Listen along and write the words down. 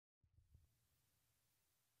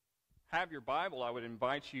have your Bible, I would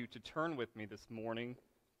invite you to turn with me this morning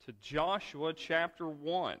to Joshua chapter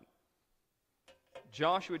 1.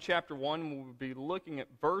 Joshua chapter 1, we'll be looking at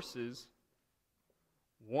verses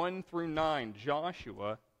 1 through 9.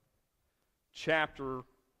 Joshua chapter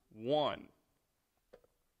 1.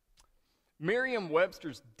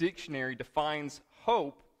 Merriam-Webster's dictionary defines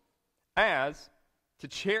hope as to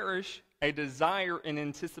cherish a desire in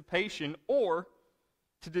anticipation or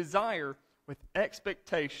to desire with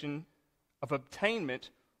expectation of obtainment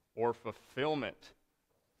or fulfillment.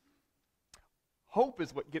 Hope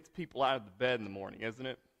is what gets people out of the bed in the morning, isn't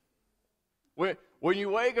it? When you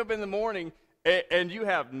wake up in the morning and you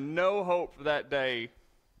have no hope for that day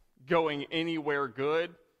going anywhere good,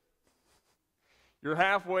 you're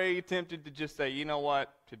halfway tempted to just say, you know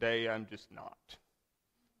what, today I'm just not.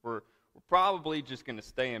 We're probably just going to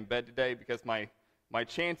stay in bed today because my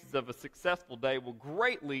chances of a successful day will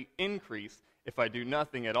greatly increase if I do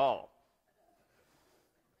nothing at all.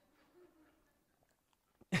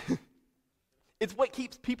 It's what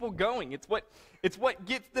keeps people going. It's what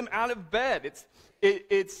gets them out of bed.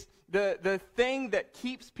 It's the thing that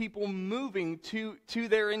keeps people moving to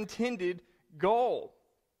their intended goal.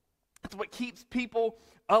 It's what keeps people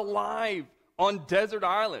alive on desert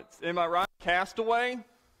islands. Am I right? Castaway?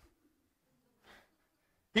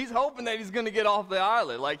 He's hoping that he's going to get off the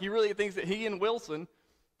island. Like, he really thinks that he and Wilson,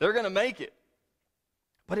 they're going to make it.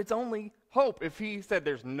 But it's only hope. If he said,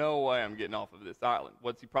 there's no way I'm getting off of this island,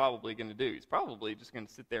 what's he probably going to do? He's probably just going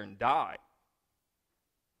to sit there and die.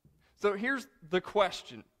 So here's the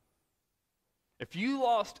question. If you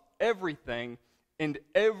lost everything and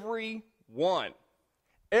everyone,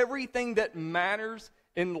 everything that matters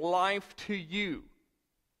in life to you,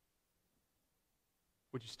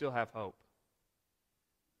 would you still have hope?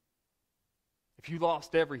 If you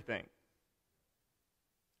lost everything,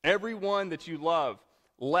 everyone that you love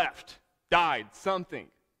left, died, something,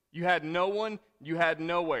 you had no one, you had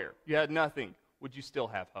nowhere, you had nothing, would you still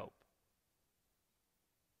have hope?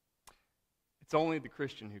 It's only the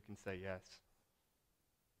Christian who can say yes.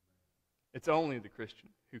 It's only the Christian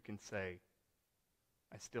who can say,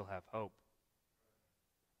 I still have hope.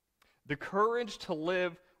 The courage to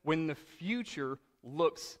live when the future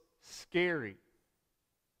looks scary.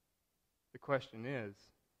 The question is,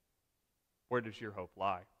 where does your hope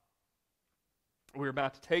lie? We're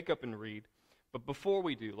about to take up and read, but before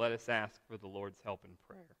we do, let us ask for the Lord's help in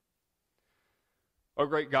prayer. O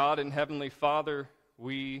great God and Heavenly Father,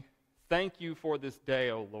 we thank you for this day,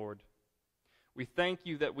 O Lord. We thank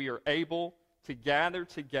you that we are able to gather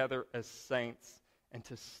together as saints and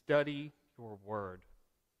to study your word.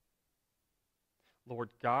 Lord,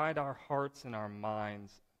 guide our hearts and our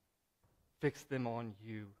minds. Fix them on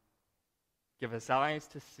you. Give us eyes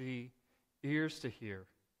to see, ears to hear,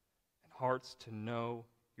 and hearts to know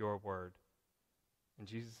your word. In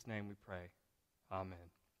Jesus' name we pray. Amen.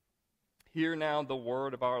 Hear now the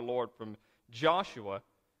word of our Lord from Joshua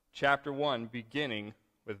chapter 1, beginning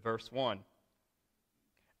with verse 1.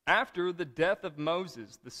 After the death of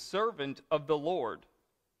Moses, the servant of the Lord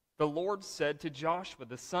said to Joshua,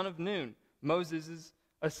 the son of Nun, Moses'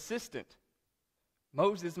 assistant,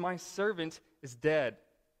 Moses, my servant, is dead.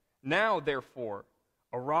 Now, therefore,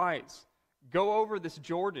 arise, go over this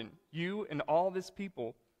Jordan, you and all this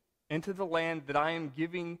people, into the land that I am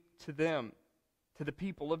giving to them, to the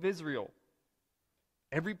people of Israel.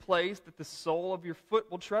 Every place that the sole of your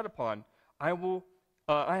foot will tread upon, I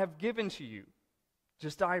have given to you,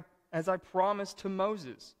 just as I promised to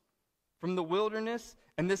Moses. From the wilderness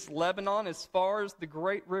and this Lebanon as far as the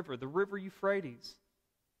great river, the river Euphrates,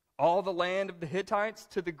 all the land of the Hittites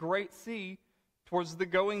to the great sea, towards the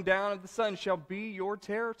going down of the sun, shall be your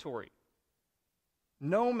territory.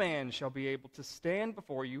 No man shall be able to stand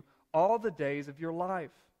before you all the days of your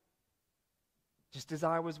life. Just as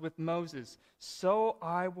I was with Moses, so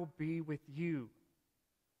I will be with you.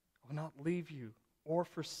 I will not leave you or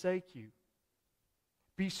forsake you.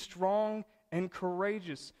 Be strong and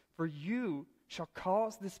courageous, for you shall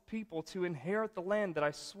cause this people to inherit the land that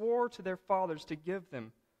I swore to their fathers to give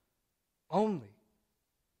them. Only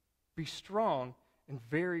be strong and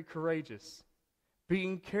very courageous,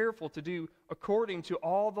 being careful to do according to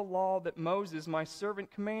all the law that Moses, my servant,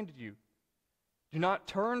 commanded you. Do not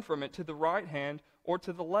turn from it to the right hand or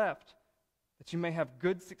to the left, that you may have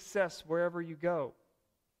good success wherever you go.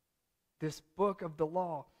 This book of the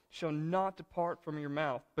law shall not depart from your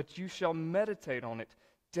mouth, but you shall meditate on it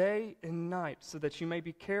day and night, so that you may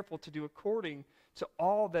be careful to do according to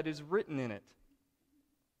all that is written in it.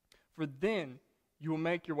 For then you will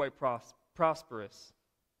make your way prosperous,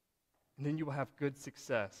 and then you will have good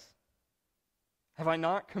success. Have I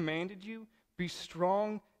not commanded you? Be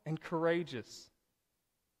strong and courageous.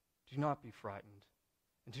 Do not be frightened,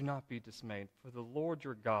 and do not be dismayed, for the Lord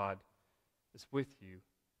your God is with you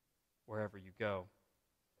wherever you go."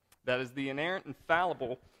 That is the inerrant,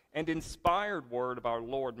 infallible, and inspired word of our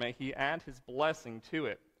Lord. May he add his blessing to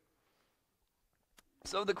it.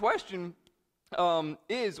 So the question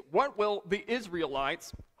is, what will the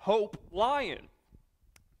Israelites' hope lie in?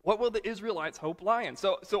 What will the Israelites' hope lie in?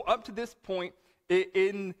 So up to this point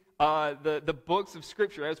in the books of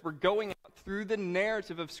Scripture, as we're going out through the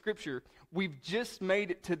narrative of Scripture, we've just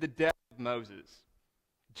made it to the death of Moses.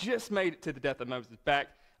 Just made it to the death of Moses, back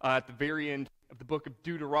at the very end of the book of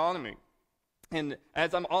Deuteronomy. And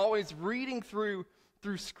as I'm always reading through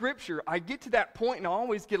Scripture, I get to that point and I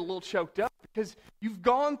always get a little choked up, because you've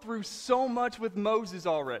gone through so much with Moses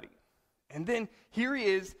already. And then here he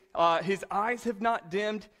is, his eyes have not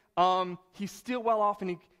dimmed, he's still well off,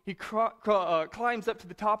 and he climbs up to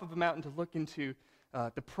the top of a mountain to look into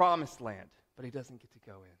the promised land, but he doesn't get to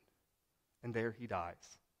go in. And there he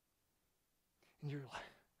dies. And you're like,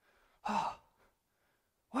 oh,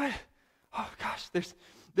 what? Oh gosh, there's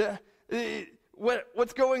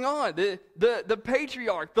what's going on? The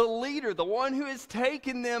patriarch, the leader, the one who has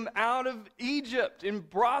taken them out of Egypt and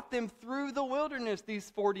brought them through the wilderness these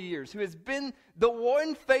 40 years, who has been the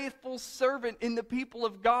one faithful servant in the people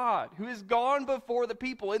of God, who has gone before the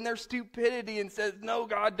people in their stupidity and says, "No,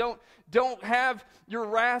 God, don't have your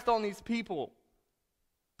wrath on these people.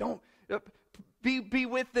 Don't be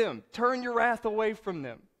with them. Turn your wrath away from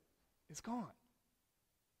them." It's gone.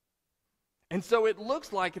 And so it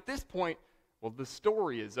looks like at this point, well, the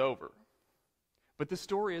story is over. But the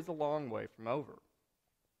story is a long way from over.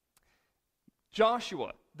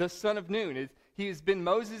 Joshua, the son of Nun, he has been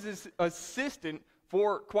Moses' assistant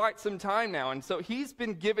for quite some time now. And so he's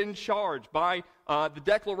been given charge by the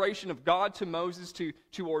declaration of God to Moses to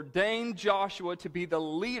ordain Joshua to be the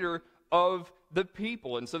leader of the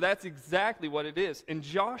people. And so that's exactly what it is. And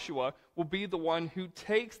Joshua will be the one who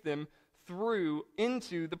takes them through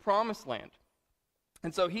into the promised land.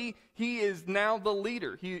 And so he is now the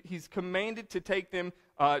leader. He's commanded to take them,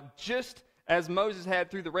 just as Moses had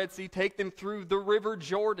through the Red Sea, take them through the river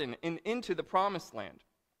Jordan and into the promised land.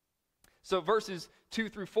 So verses 2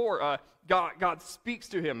 through 4, God speaks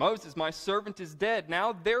to him. "Moses, my servant, is dead.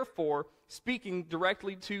 Now therefore," speaking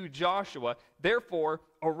directly to Joshua, "therefore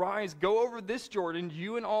arise, go over this Jordan,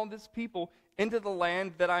 you and all this people, into the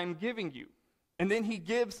land that I am giving you." And then he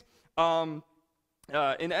gives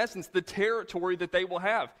in essence, the territory that they will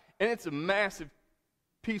have. And it's a massive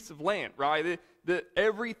piece of land, right?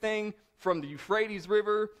 Everything from the Euphrates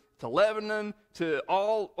River to Lebanon to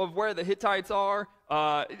all of where the Hittites are,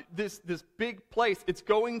 this big place, it's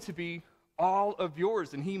going to be all of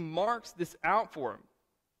yours. And he marks this out for him.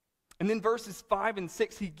 And then verses 5 and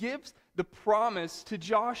 6, he gives the promise to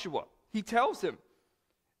Joshua. He tells him,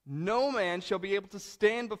 "No man shall be able to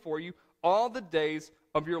stand before you all the days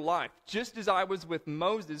of your life. Just as I was with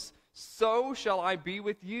Moses, so shall I be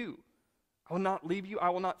with you. I will not leave you, I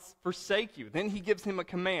will not forsake you." Then he gives him a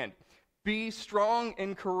command. "Be strong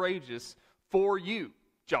and courageous, for you,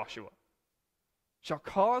 Joshua, shall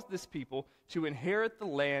cause this people to inherit the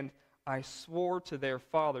land I swore to their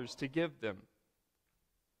fathers to give them."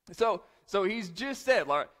 So he's just said,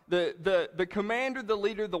 like, the commander, the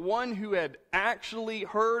leader, the one who had actually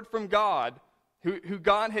heard from God, who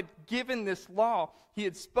God had given this law, he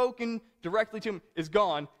had spoken directly to him, is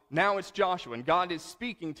gone. Now it's Joshua, and God is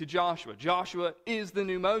speaking to Joshua. Joshua is the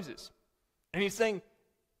new Moses. And he's saying,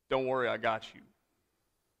 "Don't worry, I got you.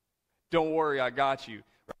 Don't worry, I got you.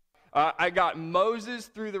 I got Moses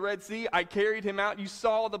through the Red Sea. I carried him out. You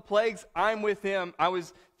saw the plagues. I'm with him. I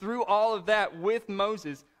was through all of that with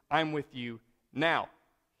Moses. I'm with you. Now,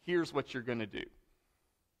 here's what you're going to do."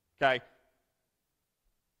 Okay?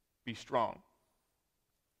 Be strong.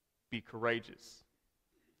 Be courageous.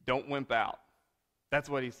 Don't wimp out. That's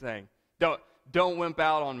what he's saying. Don't wimp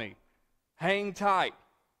out on me. Hang tight.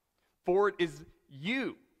 For it is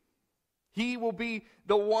you. He will be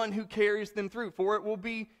the one who carries them through. For it will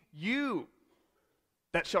be you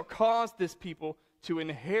that shall cause this people to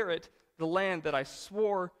inherit the land that I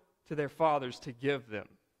swore to their fathers to give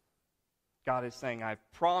them. God is saying,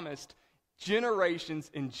 I've promised generations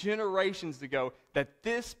and generations ago that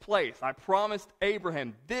this place, I promised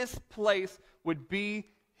Abraham, this place would be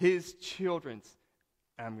his children's.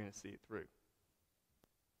 And I'm going to see it through.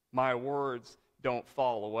 My words don't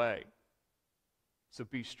fall away. So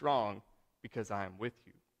be strong because I am with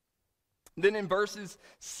you. Then in verses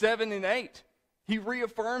 7 and 8, he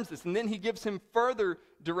reaffirms this, and then he gives him further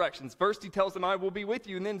directions. First, he tells him, I will be with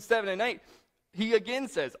you. And then 7 and 8, he again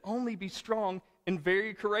says, only be strong and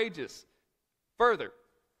very courageous. Further,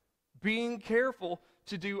 being careful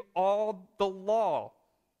to do all the law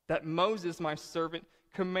that Moses, my servant,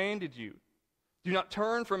 commanded you. Do not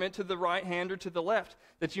turn from it to the right hand or to the left,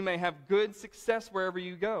 that you may have good success wherever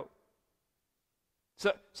you go.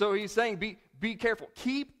 So he's saying, be careful.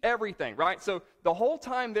 Keep everything, right? So the whole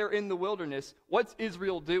time they're in the wilderness, what's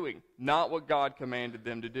Israel doing? Not what God commanded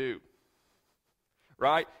them to do,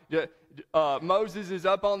 right? Moses is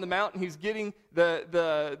up on the mountain. He's getting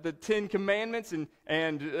the 10 Commandments,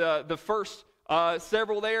 and the first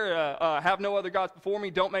several there, have no other gods before me,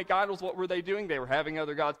 don't make idols. What were they doing? They were having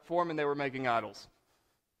other gods before them, and they were making idols.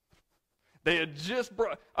 They had just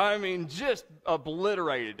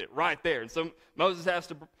obliterated it right there. And so Moses has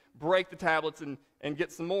to break the tablets and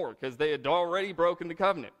get some more because they had already broken the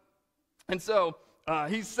covenant. And so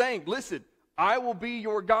he's saying, listen, I will be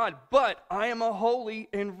your God, but I am a holy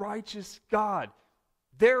and righteous God.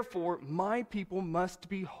 Therefore, my people must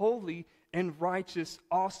be holy and righteous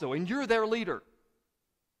also. And you're their leader.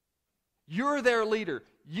 You're their leader.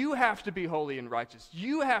 You have to be holy and righteous.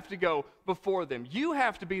 You have to go before them. You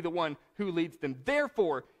have to be the one who leads them.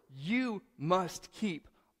 Therefore, you must keep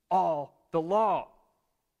all the law.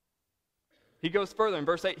 He goes further. In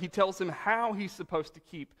verse 8, he tells him how he's supposed to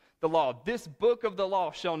keep the law. This book of the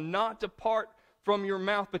law shall not depart from your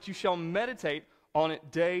mouth, but you shall meditate on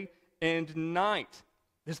it day and night.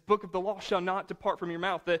 This book of the law shall not depart from your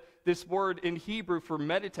mouth. This word in Hebrew for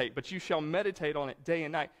meditate, but you shall meditate on it day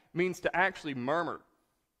and night, means to actually murmur.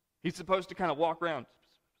 He's supposed to kind of walk around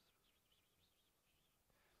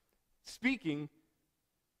speaking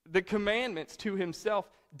the commandments to himself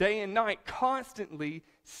day and night, constantly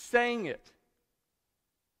saying it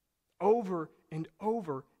over and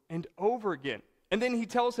over and over again. And then he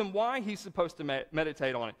tells him why he's supposed to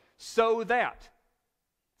meditate on it. So that,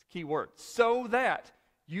 it's a key word, so that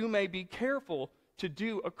you may be careful to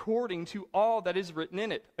do according to all that is written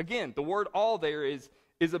in it. Again, the word all there is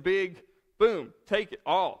a big boom. Take it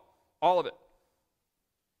all of it.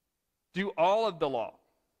 Do all of the law.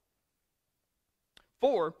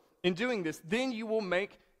 For in doing this, then you will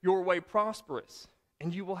make your way prosperous,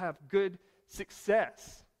 and you will have good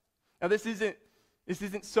success. Now, this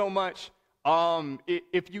isn't so much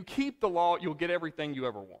if you keep the law, you'll get everything you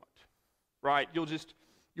ever want, right?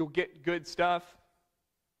 You'll get good stuff,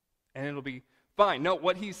 and it'll be fine. No,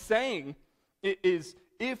 what he's saying is,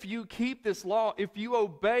 if you keep this law, if you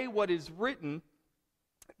obey what is written,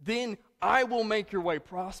 then I will make your way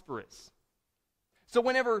prosperous. So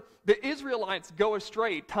whenever the Israelites go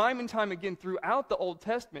astray time and time again throughout the Old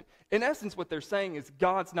Testament, in essence what they're saying is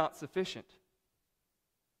God's not sufficient.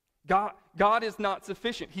 God is not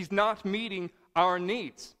sufficient. He's not meeting our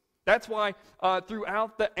needs. That's why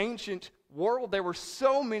throughout the ancient world there were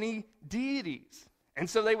so many deities. And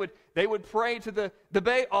so they would pray to the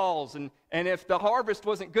Baals, and if the harvest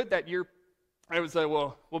wasn't good that year, they would say,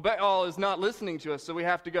 well, Baal is not listening to us, so we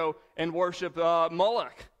have to go and worship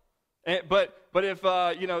Moloch. But if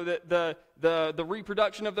the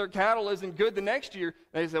reproduction of their cattle isn't good the next year,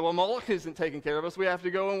 they say, well, Moloch isn't taking care of us, we have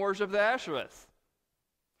to go and worship the Ashereth.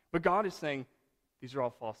 But God is saying, these are all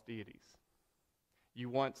false deities. You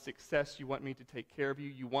want success, you want me to take care of you,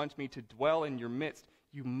 you want me to dwell in your midst,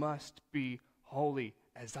 you must be holy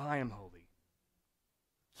as I am holy.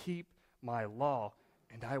 Keep my law,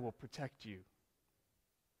 and I will protect you.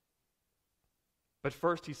 But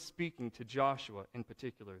first, he's speaking to Joshua in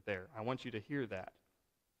particular there. I want you to hear that.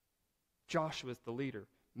 Joshua's the leader.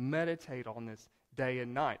 Meditate on this day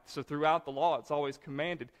and night. So throughout the law, it's always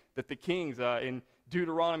commanded that the kings, in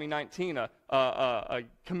Deuteronomy 19, a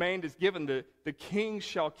command is given, the kings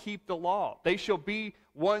shall keep the law. They shall be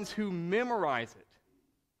ones who memorize it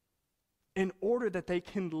in order that they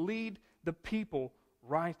can lead the people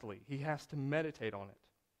rightly. He has to meditate on it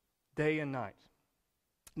day and night.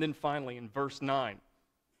 And then finally, in verse 9,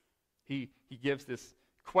 he gives this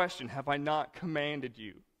question, have I not commanded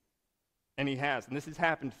you? And he has. And this has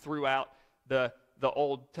happened throughout the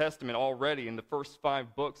Old Testament already. In the first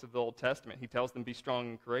 5 books of the Old Testament, he tells them, be strong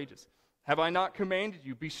and courageous. Have I not commanded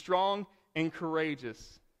you? Be strong and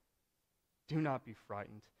courageous. Do not be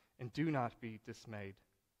frightened, and do not be dismayed.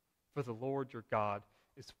 For the Lord your God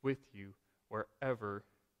is with you wherever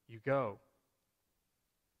you go.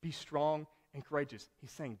 Be strong and courageous.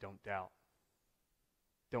 He's saying, don't doubt.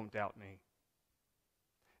 Don't doubt me.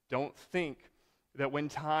 Don't think that when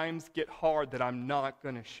times get hard that I'm not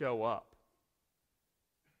going to show up.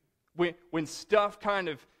 When stuff kind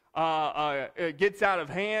of gets out of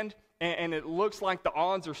hand and it looks like the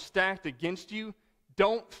odds are stacked against you,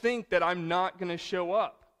 don't think that I'm not going to show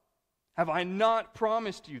up. Have I not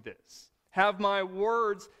promised you this? Have my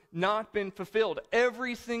words not been fulfilled?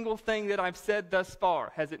 Every single thing that I've said thus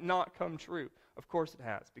far, has it not come true? Of course it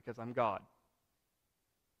has, because I'm God.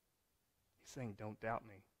 He's saying, don't doubt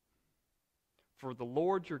me. For the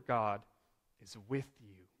Lord your God is with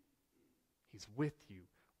you. He's with you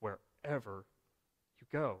wherever you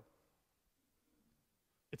go.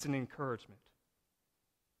 It's an encouragement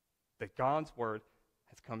that God's word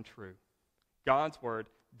has come true. God's word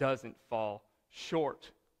doesn't fall short.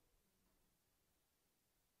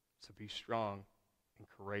 So be strong and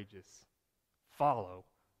courageous. Follow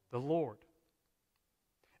the Lord.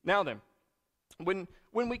 Now then, when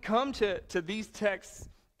we come to these texts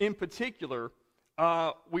in particular,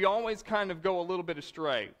 we always kind of go a little bit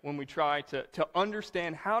astray when we try to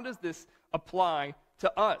understand how does this apply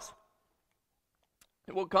to us.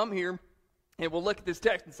 And we'll come here and we'll look at this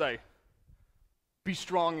text and say, be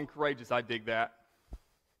strong and courageous. I dig that.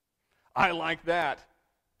 I like that.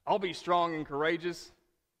 I'll be strong and courageous.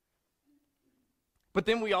 But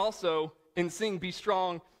then we also, in sing, be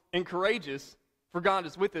strong and courageous, for God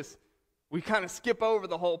is with us, we kind of skip over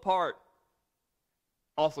the whole part.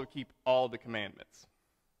 Also keep all the commandments.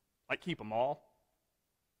 Like keep them all.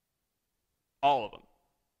 All of them.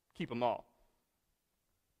 Keep them all.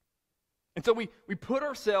 And so we put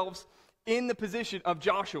ourselves in the position of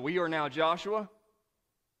Joshua. We are now Joshua.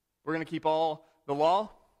 We're going to keep all the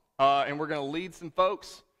law, and we're going to lead some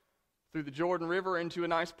folks through the Jordan River into a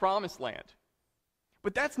nice promised land.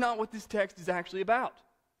 But that's not what this text is actually about.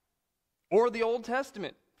 Or the Old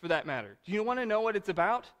Testament, for that matter. Do you want to know what it's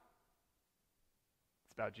about?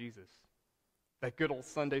 It's about Jesus. That good old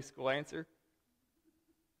Sunday school answer.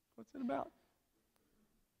 What's it about?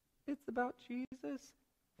 It's about Jesus.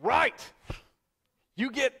 Right!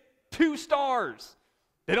 You get 2 stars.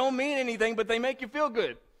 They don't mean anything, but they make you feel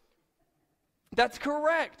good. That's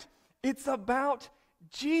correct. It's about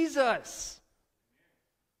Jesus.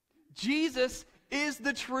 Jesus is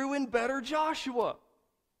the true and better Joshua.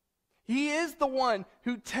 He is the one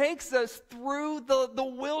who takes us through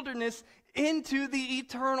the wilderness into the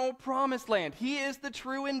eternal promised land. He is the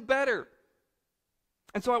true and better.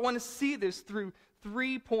 And so I want to see this through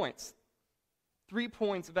 3 points. 3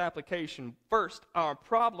 points of application. First, our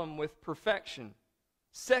problem with perfection.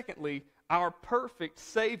 Secondly, our perfect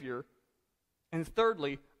Savior. And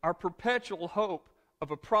thirdly, our perpetual hope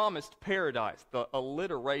of a promised paradise. The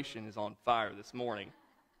alliteration is on fire this morning.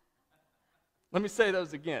 Let me say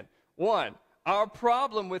those again. 1, our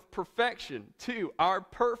problem with perfection. 2, our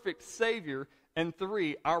perfect Savior. And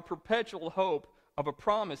 3, our perpetual hope of a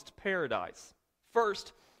promised paradise.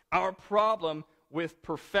 First, our problem with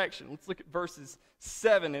perfection. Let's look at verses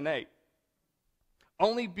 7 and 8.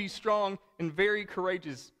 Only be strong and very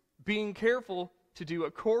courageous, being careful to do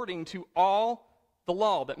according to all the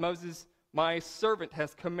law that Moses, my servant,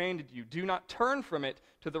 has commanded you. Do not turn from it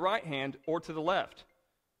to the right hand or to the left.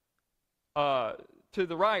 To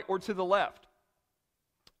the right or to the left.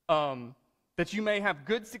 That you may have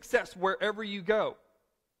good success wherever you go.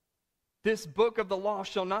 This book of the law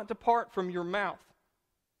shall not depart from your mouth,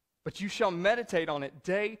 but you shall meditate on it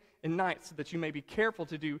day and night, so that you may be careful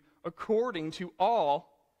to do according to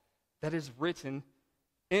all that is written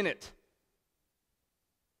in it.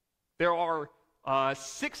 There are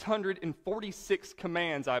 646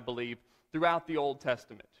 commands, I believe, throughout the Old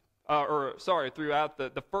Testament. Throughout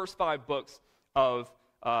the first 5 books of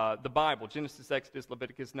the Bible, Genesis, Exodus,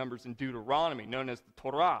 Leviticus, Numbers, and Deuteronomy, known as the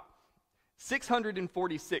Torah.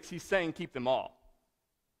 646, he's saying keep them all.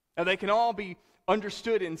 Now they can all be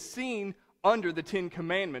understood and seen under the 10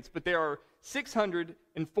 Commandments, but there are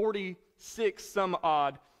 646 some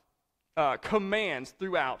odd commands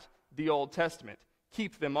throughout the Old Testament.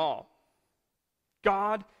 Keep them all.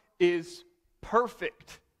 God is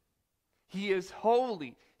perfect. He is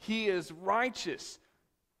holy. He is righteous.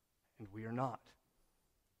 And we are not.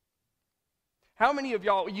 How many of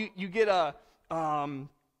y'all, you get a you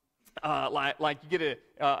get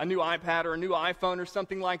a new iPad or a new iPhone or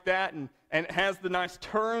something like that, and it has the nice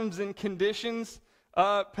terms and conditions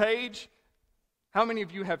page? How many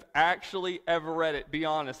of you have actually ever read it? Be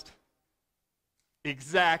honest.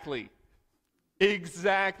 Exactly.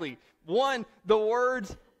 One, the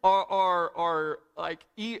words are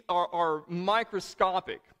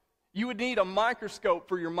microscopic. You would need a microscope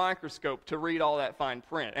for your microscope to read all that fine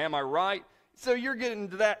print. Am I right? So you're getting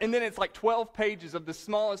to that, and then it's like 12 pages of the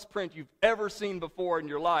smallest print you've ever seen before in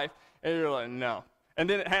your life, and you're like, no. And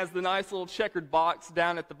then it has the nice little checkered box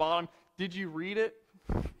down at the bottom. Did you read it?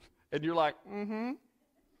 And you're like, mm-hmm.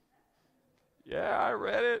 Yeah, I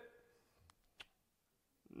read it.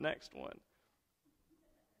 Next one.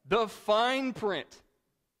 The fine print.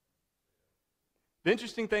 The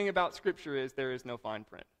interesting thing about Scripture is there is no fine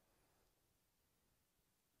print.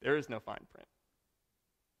 There is no fine print.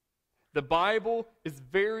 The Bible is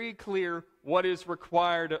very clear what is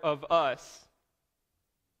required of us.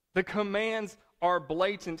 The commands are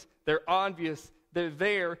blatant, they're obvious, they're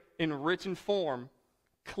there in written form,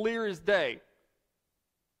 clear as day,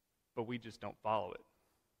 but we just don't follow it.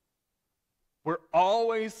 We're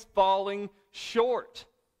always falling short.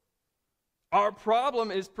 Our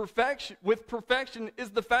problem is perfection. With perfection is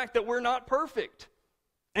the fact that we're not perfect,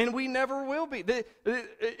 and we never will be.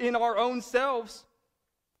 In our own selves,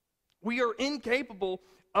 we are incapable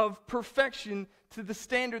of perfection to the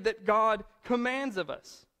standard that God commands of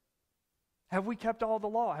us. Have we kept all the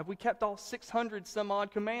law? Have we kept all 600 some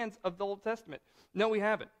odd commands of the Old Testament? No, we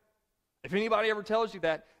haven't. If anybody ever tells you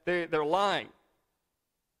that, they're lying.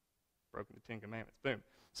 Broken the Ten Commandments. Boom.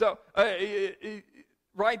 So,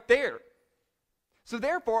 right there. So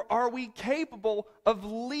therefore, are we capable of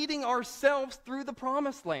leading ourselves through the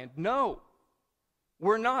promised land? No,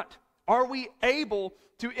 we're not. Are we able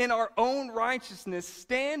to, in our own righteousness,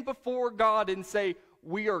 stand before God and say,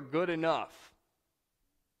 we are good enough?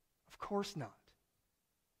 Of course not.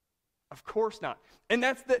 Of course not. And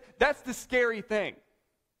that's the scary thing.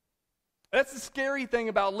 That's the scary thing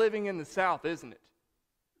about living in the South, isn't it?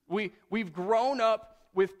 We've grown up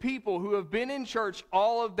with people who have been in church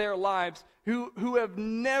all of their lives who have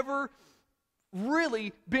never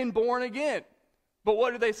really been born again. But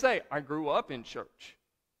what do they say? I grew up in church.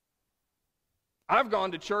 I've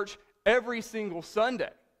gone to church every single Sunday.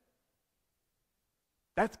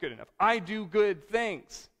 That's good enough. I do good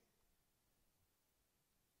things.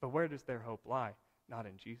 But where does their hope lie? Not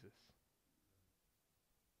in Jesus.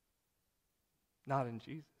 Not in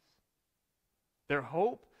Jesus. Their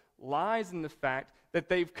hope lies in the fact that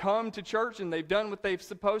they've come to church and they've done what they've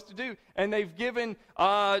supposed to do, and they've given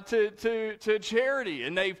to charity,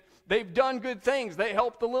 and they've done good things. They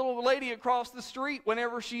help the little lady across the street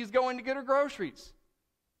whenever she's going to get her groceries.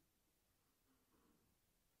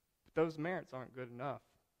 But those merits aren't good enough.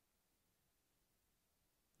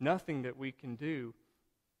 Nothing that we can do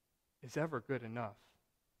is ever good enough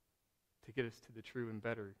to get us to the true and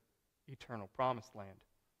better eternal promised land.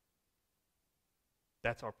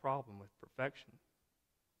 That's our problem with perfection.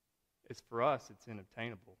 It's for us, it's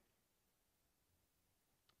unobtainable.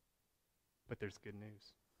 But there's good news.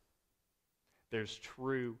 There's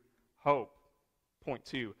true hope. Point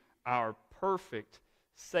 2, our perfect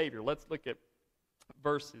Savior. Let's look at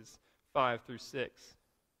verses 5 through 6.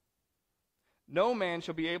 No man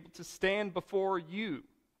shall be able to stand before you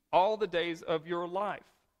all the days of your life.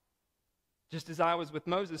 Just as I was with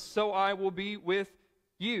Moses, so I will be with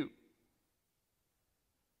you.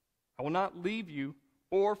 I will not leave you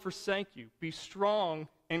or forsake you. Be strong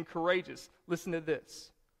and courageous. Listen to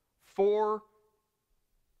this. For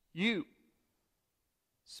you,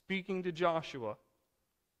 speaking to Joshua,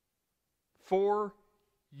 for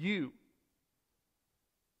you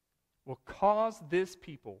will cause this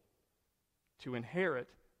people to inherit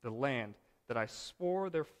the land that I swore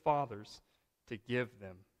their fathers to give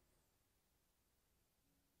them.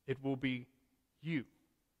 It will be you.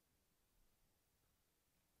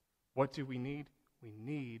 What do we need? We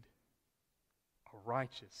need a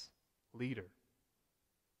righteous leader.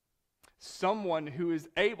 Someone who is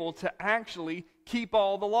able to actually keep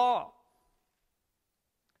all the law.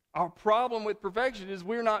 Our problem with perfection is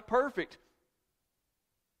we're not perfect.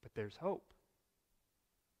 But there's hope.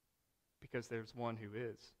 Because there's one who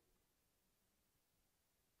is.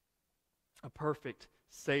 A perfect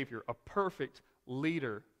Savior, a perfect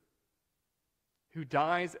leader who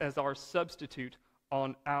dies as our substitute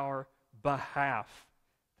on our behalf.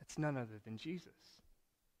 That's none other than Jesus.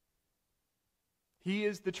 He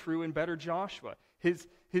is the true and better Joshua. His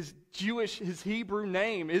Hebrew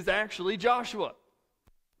name is actually Joshua.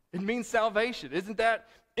 It means salvation. Isn't that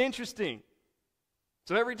interesting?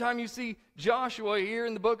 So every time you see Joshua here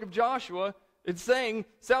in the book of Joshua, it's saying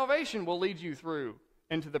salvation will lead you through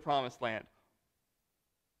into the promised land.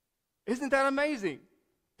 Isn't that amazing?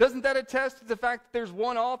 Doesn't that attest to the fact that there's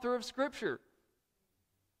one author of Scripture?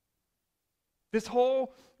 This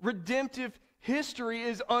whole redemptive history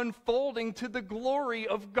is unfolding to the glory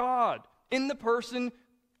of God in the person,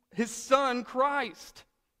 His Son, Christ.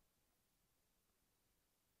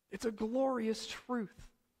 It's a glorious truth.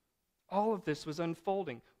 All of this was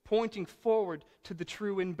unfolding, pointing forward to the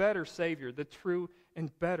true and better Savior, the true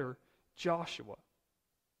and better Joshua.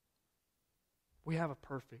 We have a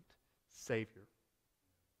perfect Savior.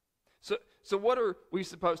 So what are we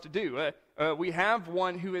supposed to do? We have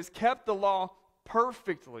one who has kept the law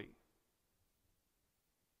perfectly.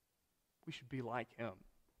 We should be like Him.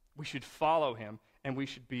 We should follow Him, and we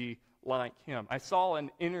should be like Him. I saw an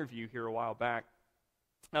interview here a while back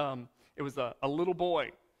It was a little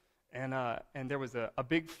boy, and there was a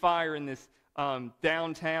big fire in this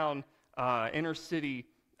downtown inner city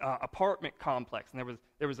apartment complex, and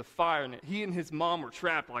there was a fire, and he and his mom were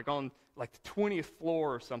trapped on the 20th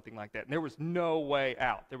floor or something like that, and there was no way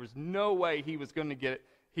out. There was no way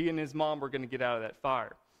he and his mom were going to get out of that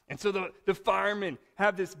fire. And so the firemen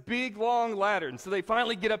have this big, long ladder. And so they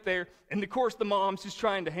finally get up there. And, of course, the mom's just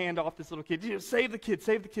trying to hand off this little kid. Save the kid,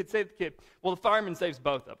 save the kid, save the kid. Well, the fireman saves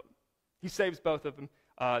both of them. He saves both of them.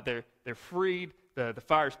 They're freed. The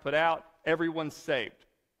fire's put out. Everyone's saved.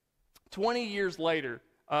 20 years later,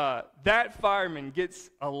 that fireman gets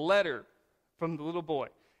a letter from the little boy.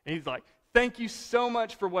 And he's like, thank you so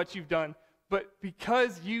much for what you've done. But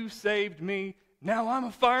because you saved me, now I'm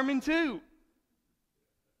a fireman too.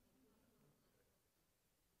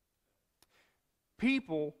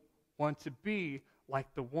 People want to be like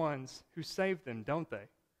the ones who saved them, don't they?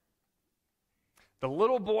 The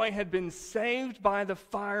little boy had been saved by the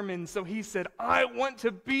fireman, so he said, I want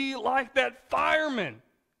to be like that fireman.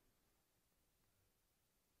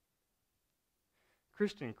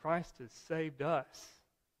 Christian, Christ has saved us.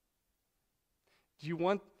 Do you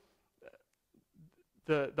want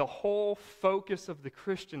the whole focus of the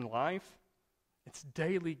Christian life? It's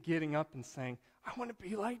daily getting up and saying, I want to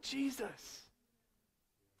be like Jesus.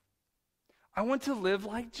 I want to live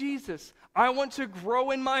like Jesus. I want to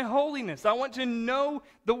grow in my holiness. I want to know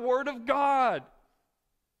the Word of God.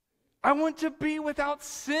 I want to be without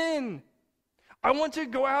sin. I want to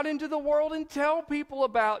go out into the world and tell people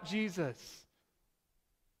about Jesus.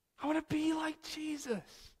 I want to be like Jesus.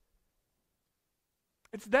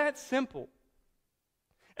 It's that simple.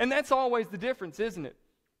 And that's always the difference, isn't it?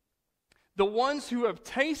 The ones who have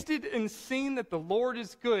tasted and seen that the Lord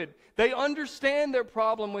is good, they understand their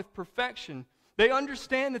problem with perfection. They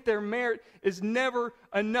understand that their merit is never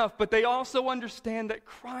enough, but they also understand that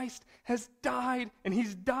Christ has died, and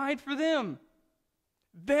He's died for them.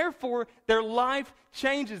 Therefore, their life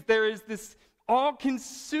changes. There is this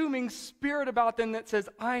all-consuming spirit about them that says,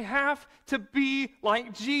 I have to be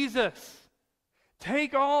like Jesus.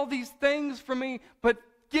 Take all these things from me, but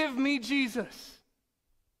give me Jesus.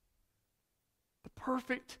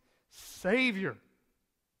 Perfect Savior.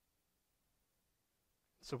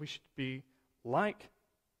 So we should be like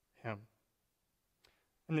Him.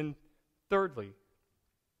 And then thirdly,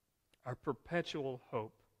 our perpetual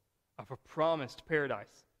hope of a promised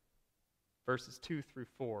paradise. Verses 2 through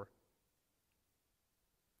 4.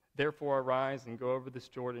 Therefore arise and go over this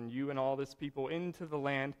Jordan, you and all this people, into the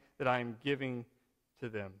land that I am giving to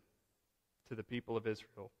them, to the people of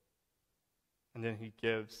Israel. And then he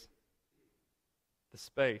gives the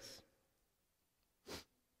space,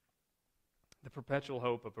 the perpetual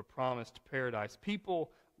hope of a promised paradise. People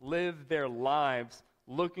live their lives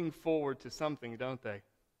looking forward to something, don't they?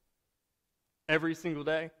 Every single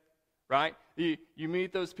day, right? You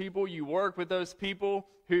meet those people, you work with those people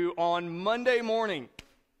who on Monday morning,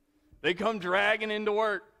 they come dragging into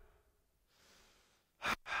work.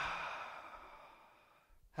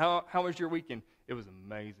 How was your weekend? It was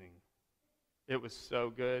amazing. It was so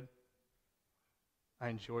good. I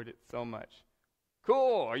enjoyed it so much.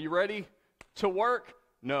 Cool. Are you ready to work?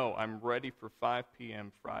 No, I'm ready for 5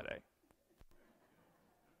 p.m. Friday.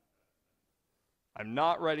 I'm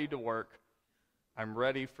not ready to work. I'm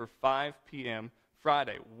ready for 5 p.m.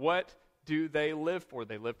 Friday. What do they live for?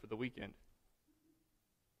 They live for the weekend.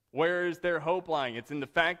 Where is their hope lying? It's in the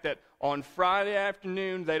fact that on Friday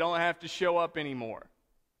afternoon, they don't have to show up anymore.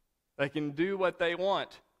 They can do what they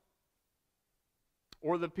want.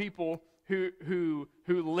 Or the people who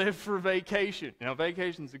live for vacation. Now,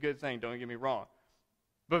 vacation's a good thing, don't get me wrong.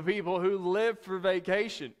 But people who live for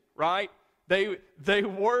vacation, right? They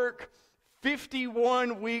work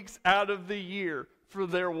 51 weeks out of the year for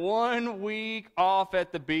their 1 week off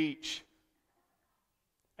at the beach.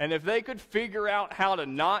 And if they could figure out how to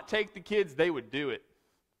not take the kids, they would do it.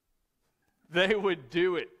 They would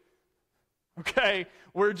do it. Okay?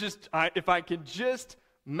 If I could just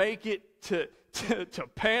make it to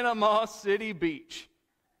Panama City Beach.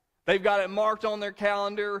 They've got it marked on their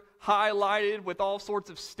calendar, highlighted with all sorts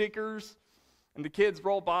of stickers. And the kids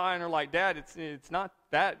roll by and are like, Dad, it's not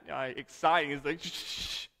that exciting. It's like,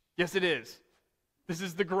 shh. Yes, it is. This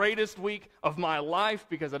is the greatest week of my life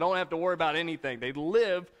because I don't have to worry about anything. They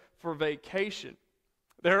live for vacation.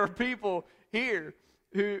 There are people here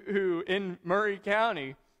who in Murray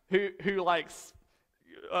County who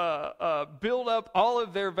build up all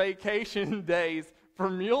of their vacation days for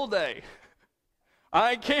Mule Day.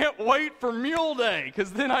 I can't wait for Mule Day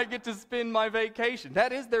because then I get to spend my vacation.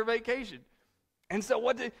 That is their vacation. And so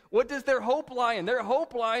what does their hope lie in? Their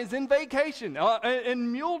hope lies in vacation,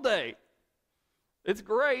 in Mule Day. It's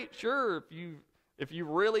great, sure, if you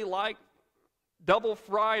really like double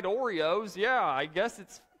fried Oreos, yeah, I guess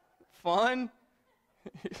it's fun.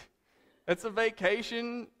 It's a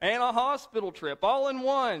vacation and a hospital trip all in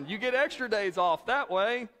one. You get extra days off that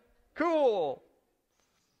way. Cool.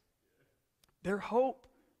 Their hope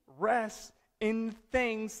rests in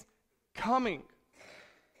things coming.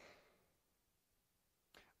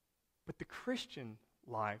 But the Christian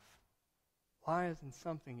life lies in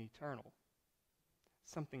something eternal,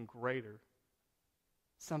 something greater,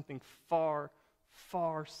 something far,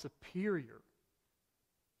 far superior.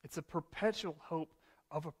 It's a perpetual hope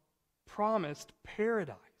of a promised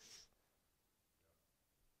paradise.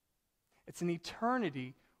 It's an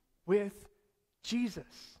eternity with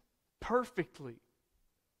Jesus, perfectly.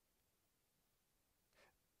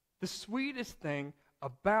 The sweetest thing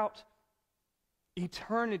about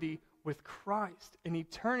eternity with Christ, an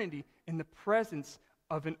eternity in the presence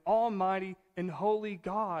of an almighty and holy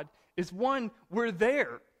God, is one, we're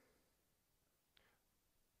there.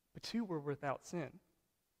 But two, we're without sin.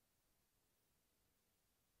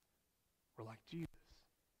 We're like Jesus.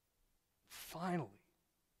 Finally.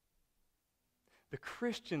 The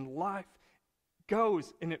Christian life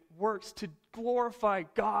goes and it works to glorify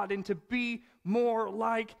God and to be more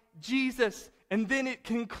like Jesus. And then it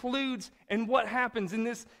concludes, and what happens in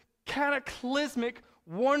this cataclysmic,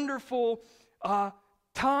 wonderful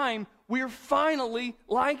time, we're finally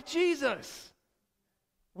like Jesus,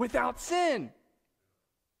 without sin.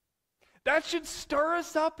 That should stir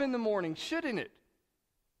us up in the morning, shouldn't it?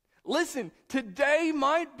 Listen, today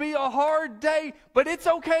might be a hard day, but it's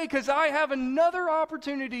okay because I have another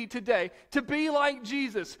opportunity today to be like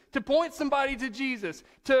Jesus, to point somebody to Jesus,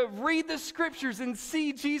 to read the scriptures and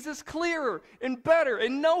see Jesus clearer and better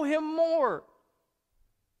and know him more.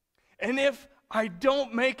 And if I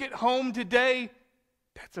don't make it home today,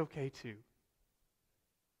 that's okay too.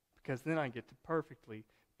 Because then I get to perfectly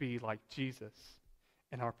be like Jesus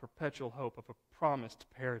in our perpetual hope of a promised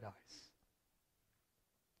paradise.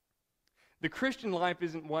 The Christian life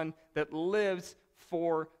isn't one that lives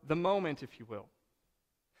for the moment, if you will.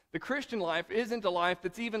 The Christian life isn't a life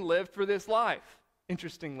that's even lived for this life,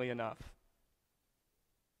 interestingly enough.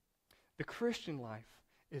 The Christian life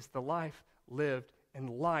is the life lived in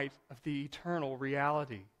light of the eternal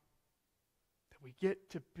reality. That we get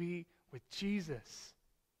to be with Jesus,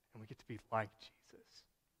 and we get to be like Jesus.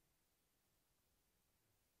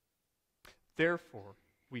 Therefore,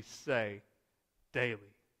 we say daily,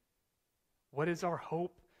 what is our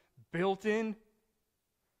hope built in?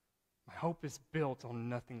 My hope is built on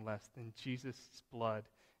nothing less than Jesus' blood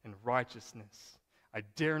and righteousness. I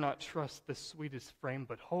dare not trust the sweetest frame,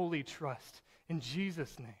 but wholly trust in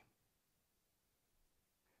Jesus' name.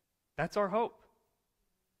 That's our hope.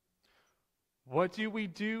 What do we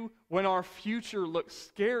do when our future looks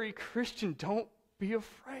scary? Christian, don't be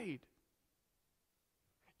afraid.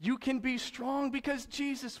 You can be strong because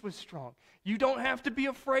Jesus was strong. You don't have to be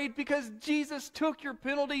afraid because Jesus took your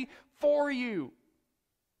penalty for you.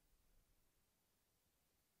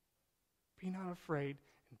 Be not afraid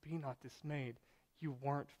and be not dismayed. You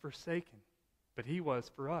weren't forsaken, but he was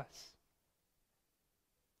for us.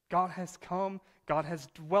 God has come. God has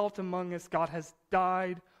dwelt among us. God has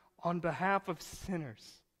died on behalf of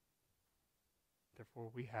sinners. Therefore,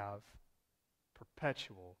 we have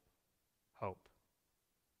perpetual hope.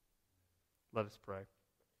 Let us pray.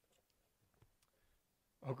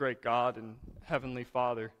 Oh, great God and Heavenly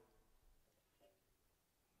Father,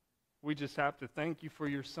 we just have to thank you for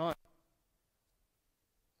your Son.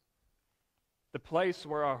 The place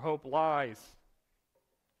where our hope lies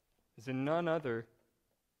is in none other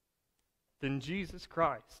than Jesus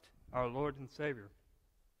Christ, our Lord and Savior.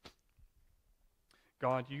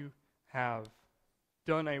 God, you have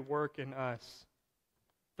done a work in us,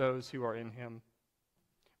 those who are in him.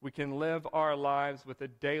 We can live our lives with a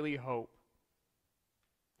daily hope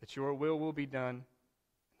that your will be done,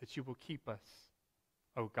 that you will keep us,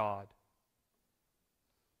 O God.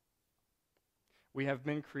 We have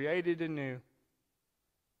been created anew,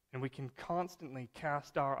 and we can constantly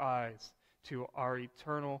cast our eyes to our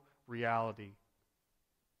eternal reality,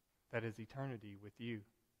 that is eternity with you.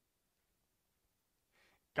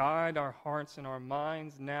 Guide our hearts and our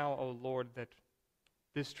minds now, O Lord, that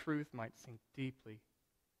this truth might sink deeply,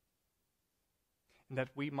 and that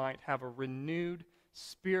we might have a renewed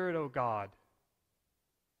spirit, O God,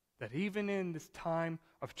 that even in this time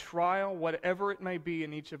of trial, whatever it may be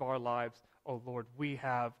in each of our lives, O Lord, we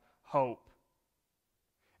have hope.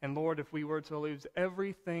 And Lord, if we were to lose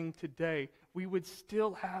everything today, we would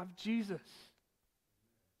still have Jesus.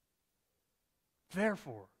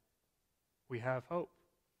 Therefore, we have hope.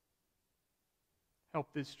 Help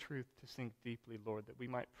this truth to sink deeply, Lord, that we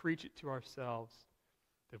might preach it to ourselves,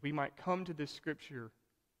 that we might come to this Scripture,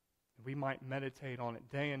 that we might meditate on it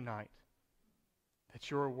day and night, that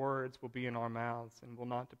your words will be in our mouths and will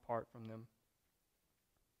not depart from them.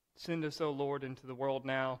 Send us, O Lord, into the world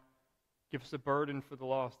now. Give us a burden for the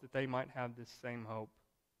lost, that they might have this same hope.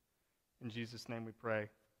 In Jesus' name we pray.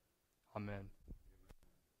 Amen.